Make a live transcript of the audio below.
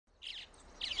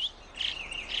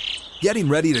Getting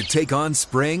ready to take on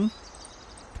spring?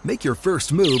 Make your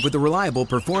first move with the reliable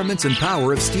performance and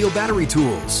power of Steel battery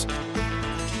tools.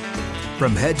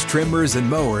 From hedge trimmers and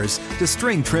mowers to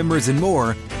string trimmers and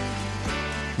more,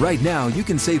 right now you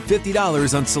can save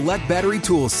 $50 on select battery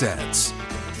tool sets.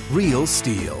 Real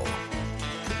Steel.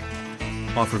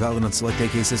 Offer valid on select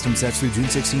AK system sets through June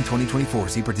 16, 2024.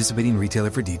 See participating retailer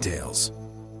for details.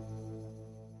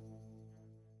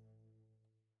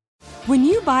 When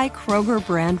you buy Kroger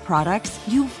brand products,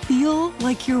 you feel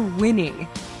like you're winning.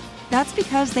 That's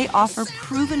because they offer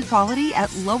proven quality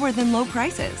at lower than low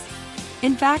prices.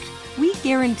 In fact, we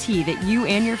guarantee that you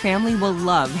and your family will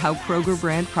love how Kroger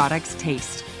brand products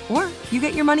taste, or you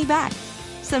get your money back.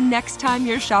 So next time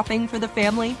you're shopping for the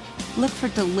family, look for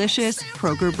delicious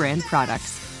Kroger brand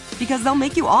products, because they'll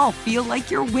make you all feel like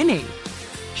you're winning.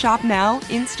 Shop now,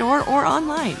 in-store, or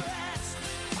online.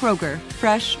 Kroger,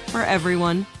 fresh for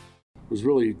everyone. Was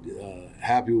really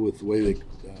happy with the way that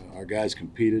our guys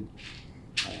competed.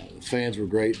 The fans were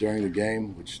great during the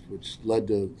game, which led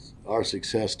to our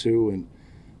success too, and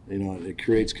it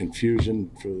creates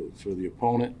confusion for the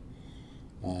opponent.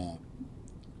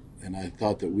 And I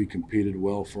thought that we competed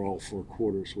well for all 4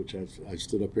 quarters, which I've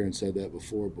stood up here and said that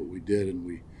before, but we did, and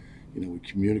we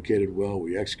communicated well,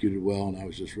 we executed well, and I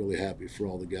was just really happy for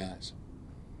all the guys.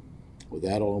 With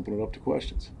that, I'll open it up to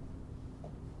questions.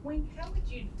 Wink, how would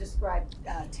you describe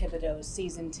Thibodeau's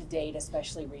season to date,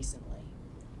 especially recently?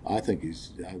 I think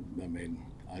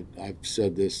I've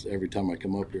said this every time I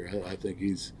come up here. I think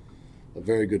he's a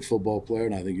very good football player,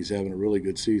 and I think he's having a really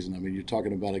good season. I mean, you're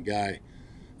talking about a guy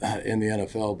in the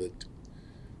NFL that,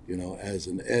 as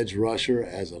an edge rusher,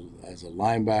 as a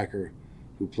linebacker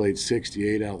who played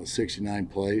 68 out of the 69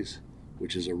 plays,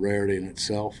 which is a rarity in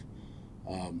itself.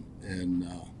 I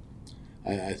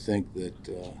think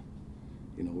that,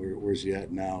 where's he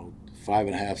at now?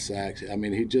 5.5 sacks. I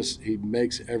mean, he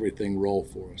makes everything roll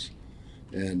for us.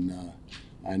 And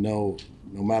I know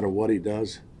no matter what he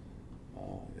does,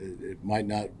 it might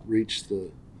not reach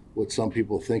what some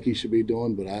people think he should be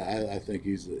doing, but I think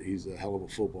he's a hell of a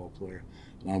football player.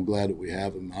 And I'm glad that we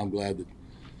have him. I'm glad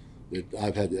that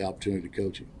I've had the opportunity to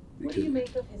coach him. What do you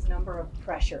make of his number of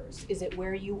pressures? Is it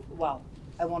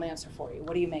I won't answer for you.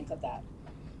 What do you make of that?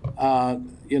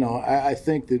 I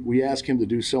think that we ask him to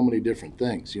do so many different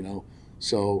things,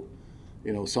 So,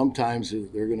 sometimes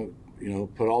they're going to,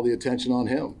 put all the attention on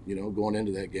him, going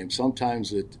into that game.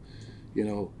 Sometimes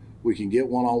we can get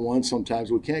one-on-ones.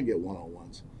 Sometimes we can't get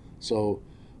one-on-ones. So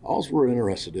all we're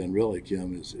interested in really,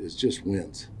 Kim, is just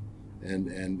wins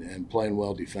and playing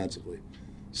well defensively.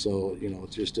 So,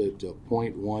 just to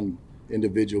point one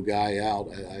individual guy out,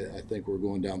 I think we're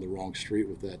going down the wrong street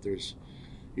with that. There's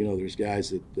guys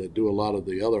that do a lot of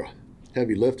the other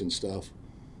heavy lifting stuff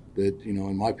that,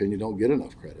 in my opinion, don't get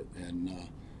enough credit. And,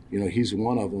 he's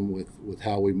one of them with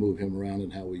how we move him around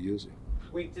and how we use him.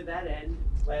 Wink, to that end,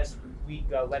 last week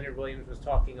Leonard Williams was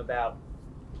talking about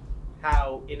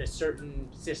how in a certain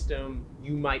system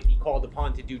you might be called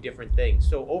upon to do different things.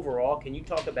 So overall, can you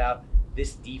talk about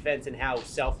this defense and how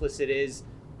selfless it is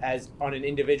as on an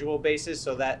individual basis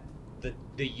so that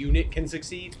the unit can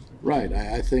succeed? Right.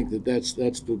 I think that's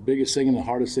the biggest thing and the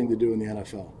hardest thing to do in the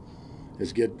NFL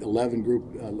is get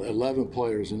 11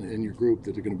 players in your group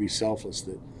that are going to be selfless,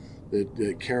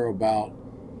 that care about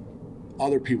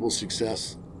other people's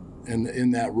success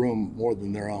in that room more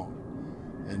than their own.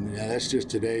 And that's just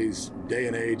today's day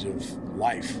and age of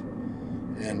life.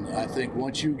 And I think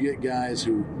once you get guys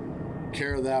who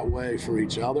care that way for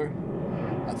each other,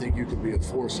 I think you can be a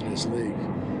force in this league.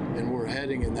 And we're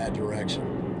heading in that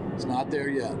direction. It's not there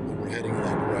yet, but we're heading in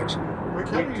that direction. Rick,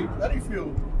 how do you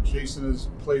feel Jason has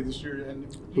played this year?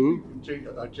 And who?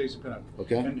 Jason Pinnock.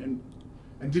 Okay. And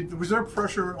was there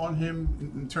pressure on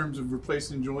him in terms of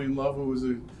replacing Julian Love, who was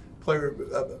a player,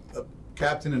 a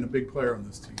captain and a big player on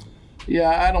this team?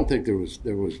 Yeah, I don't think there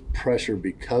was pressure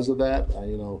because of that.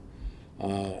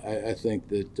 I think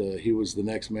that he was the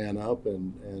next man up,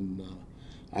 and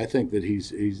I think that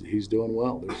he's doing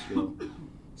well. There's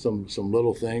some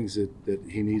little things that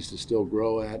he needs to still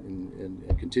grow at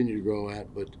and continue to grow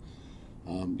at, but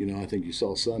I think you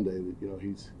saw Sunday that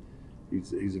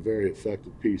he's a very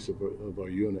effective piece of our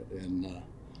unit, and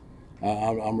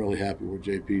I'm really happy where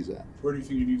JP's at. Where do you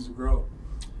think he needs to grow?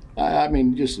 I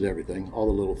mean, just at everything, all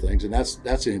the little things, and that's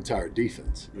the entire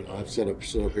defense. I've stood up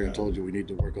here and told you we need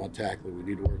to work on tackling, we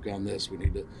need to work on this,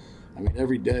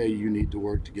 every day you need to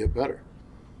work to get better,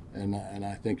 and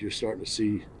I think you're starting to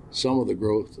see some of the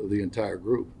growth of the entire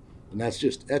group, and that's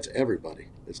everybody.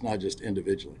 It's not just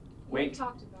individually. We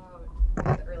talked about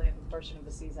the early portion of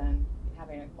the season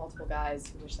having multiple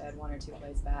guys who wish they had 1 or 2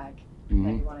 plays back, Mm-hmm.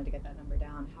 that you wanted to get that number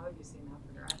down. How have you seen that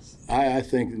progress? I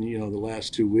think, the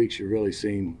last 2 weeks you're really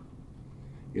seeing,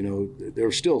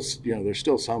 there's still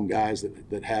some guys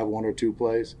that have 1 or 2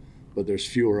 plays, but there's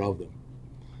fewer of them.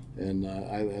 And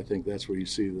I think that's where you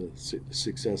see the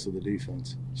success of the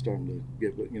defense starting to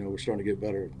get, we're starting to get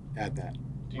better at that.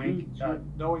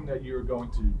 Knowing that you're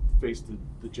going to face the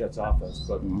Jets offense,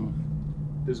 but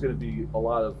there's going to be a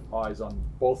lot of eyes on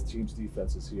both teams'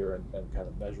 defenses here and kind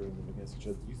of measuring them against each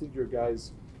other. Do you think your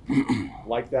guys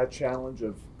like that challenge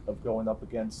of going up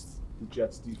against the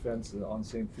Jets' defense on the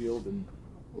same field?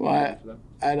 Well,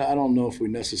 I don't know if we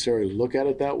necessarily look at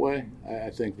it that way.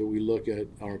 I think that we look at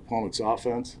our opponent's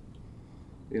offense,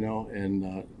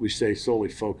 and we stay solely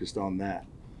focused on that.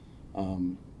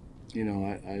 I'll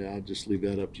just leave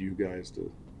that up to you guys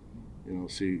to,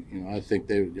 see. I think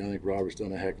Robert's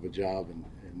done a heck of a job, and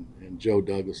Joe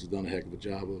Douglas has done a heck of a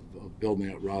job of building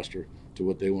that roster to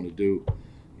what they want to do.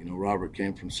 Robert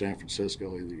came from San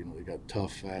Francisco. They got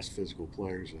tough, fast, physical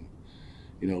players, and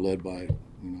led by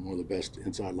one of the best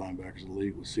inside linebackers in the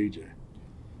league with CJ.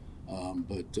 I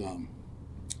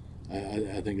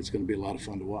think it's going to be a lot of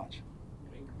fun to watch.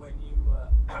 When you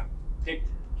picked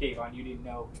Kayvon, you didn't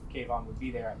know if Kayvon would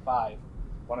be there at 5.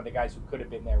 One of the guys who could have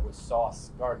been there was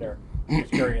Sauce Gardner. I'm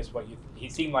just curious he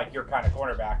seemed like your kind of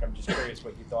cornerback. I'm just curious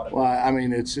what you thought of him. Well, I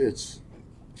mean, it's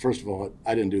first of all,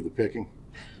 I didn't do the picking.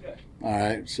 Good. All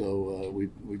right, so we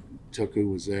took who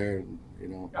was there, and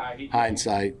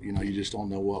hindsight, you just don't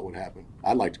know what would happen.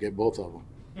 I'd like to get both of them.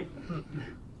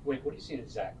 Wink, what do you see in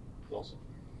Zach Wilson?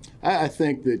 I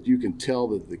think that you can tell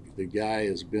that the guy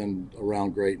has been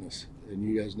around greatness, and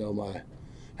you guys know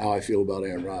how I feel about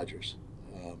Aaron Rodgers.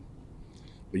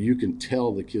 But you can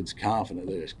tell the kid's confident.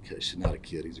 He's not a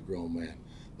kid; he's a grown man.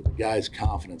 But the guy's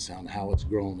confidence on how it's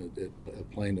grown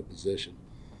at playing the position.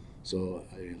 So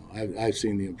I've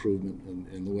seen the improvement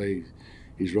in the way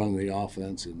he's running the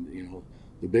offense, and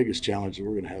the biggest challenge that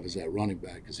we're going to have is that running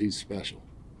back, because he's special,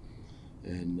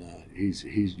 and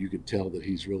you could tell that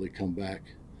he's really come back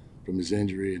from his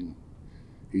injury, and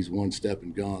he's one step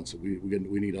and gone. So we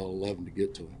need all 11 to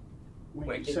get to him.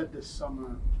 When you said this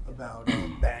summer about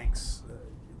Banks,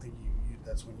 I think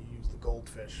that's when you used the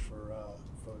goldfish for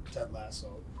Ted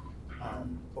Lasso.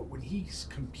 But when he's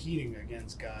competing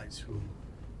against guys who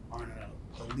aren't at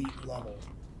an elite level,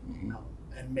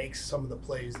 and makes some of the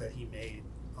plays that he made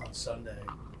on Sunday,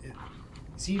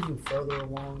 is he even further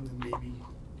along than maybe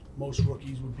most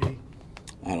rookies would be?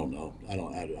 I don't know. I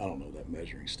don't know that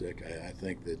measuring stick. I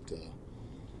think that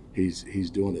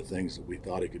he's doing the things that we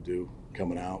thought he could do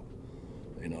coming out.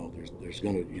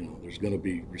 There's gonna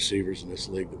be receivers in this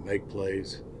league that make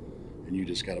plays, and you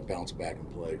just got to bounce back and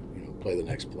play the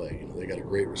next play. They got a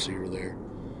great receiver there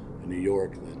in New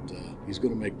York that he's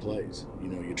going to make plays.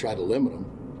 You try to limit him,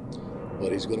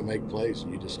 but he's going to make plays,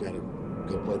 and you just got to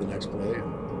go play the next play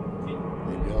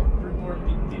and go.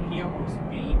 Did he almost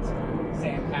beat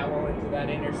Sam Howell into that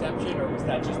interception, or was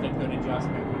that just a good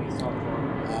adjustment when he saw the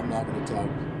ball? I'm not going to talk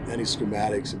any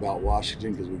schematics about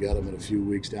Washington because we got him in a few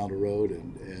weeks down the road,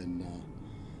 and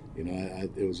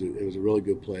it was a really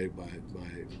good play by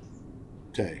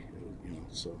Tay,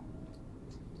 so.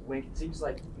 Wink, it seems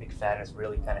like McFadden has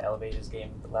really kind of elevated his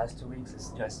game the last 2 weeks. It's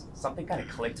just something kind of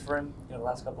clicked for him in the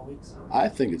last couple of weeks. I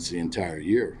think it's the entire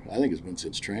year. I think it's been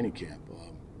since training camp.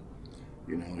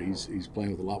 He's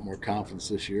playing with a lot more confidence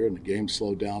this year, and the game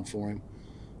slowed down for him.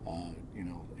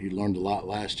 He learned a lot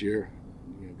last year.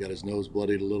 Got his nose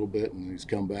bloodied a little bit, and he's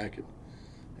come back,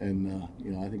 and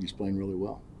I think he's playing really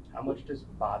well. How much does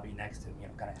Bobby next to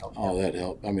him, kind of help? Oh, that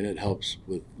helps. I mean, it helps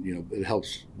with it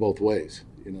helps both ways.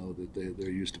 That they're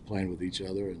used to playing with each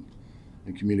other and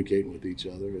communicating with each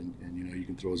other, and you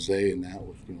can throw Zay in that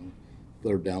with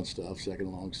third down stuff, second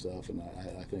and long stuff, and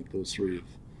I think those three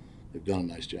have done a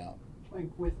nice job. Like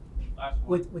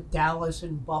with Dallas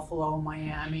and Buffalo,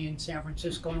 Miami and San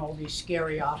Francisco and all these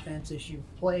scary offenses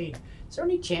you've played, is there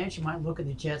any chance you might look at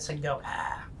the Jets and go,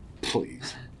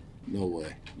 Please, no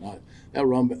way. Not that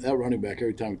running back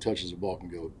every time he touches the ball can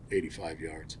go 85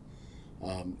 yards,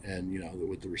 and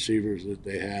with the receivers that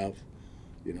they have,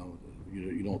 you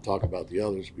don't talk about the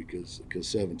others because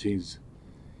 17's,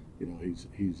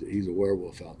 he's a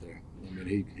werewolf out there. I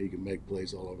mean, he can make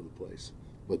plays all over the place.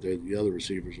 But the other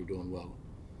receivers are doing well.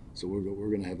 So we're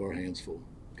going to have our hands full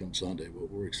come Sunday, but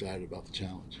we're excited about the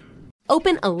challenge.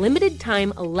 Open a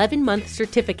limited-time 11-month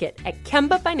certificate at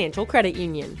Kemba Financial Credit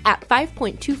Union. At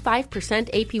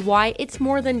 5.25% APY, it's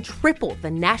more than triple the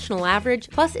national average,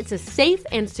 plus it's a safe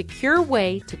and secure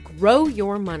way to grow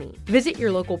your money. Visit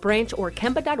your local branch or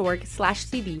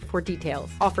kemba.org/CD for details.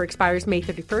 Offer expires May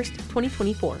 31st,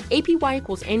 2024. APY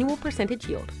equals annual percentage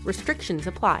yield. Restrictions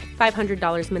apply.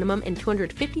 $500 minimum and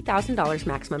 $250,000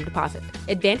 maximum deposit.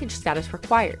 Advantage status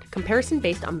required. Comparison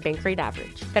based on bank rate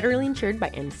average. Federally insured by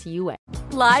NCUA.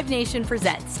 Live Nation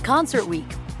presents Concert Week.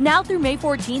 Now through May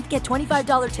 14th, get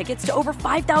 $25 tickets to over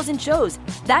 5,000 shows.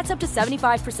 That's up to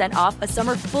 75% off a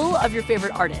summer full of your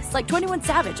favorite artists like 21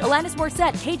 Savage, Alanis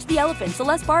Morissette, Cage the Elephant,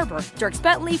 Celeste Barber, Dierks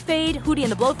Bentley, Fade, Hootie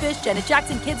and the Blowfish, Janet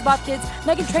Jackson, Kids Bop Kids,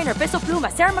 Meghan Trainor, Peso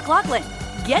Pluma, Sarah McLachlan.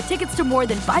 Get tickets to more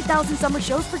than 5,000 summer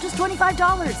shows for just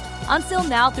 $25. On sale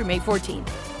now through May 14th.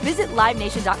 Visit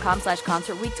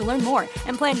livenation.com/Concert Week to learn more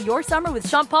and plan your summer with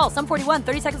Sean Paul, Sum 41,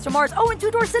 30 Seconds to Mars, and Two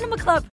Door Cinema Club.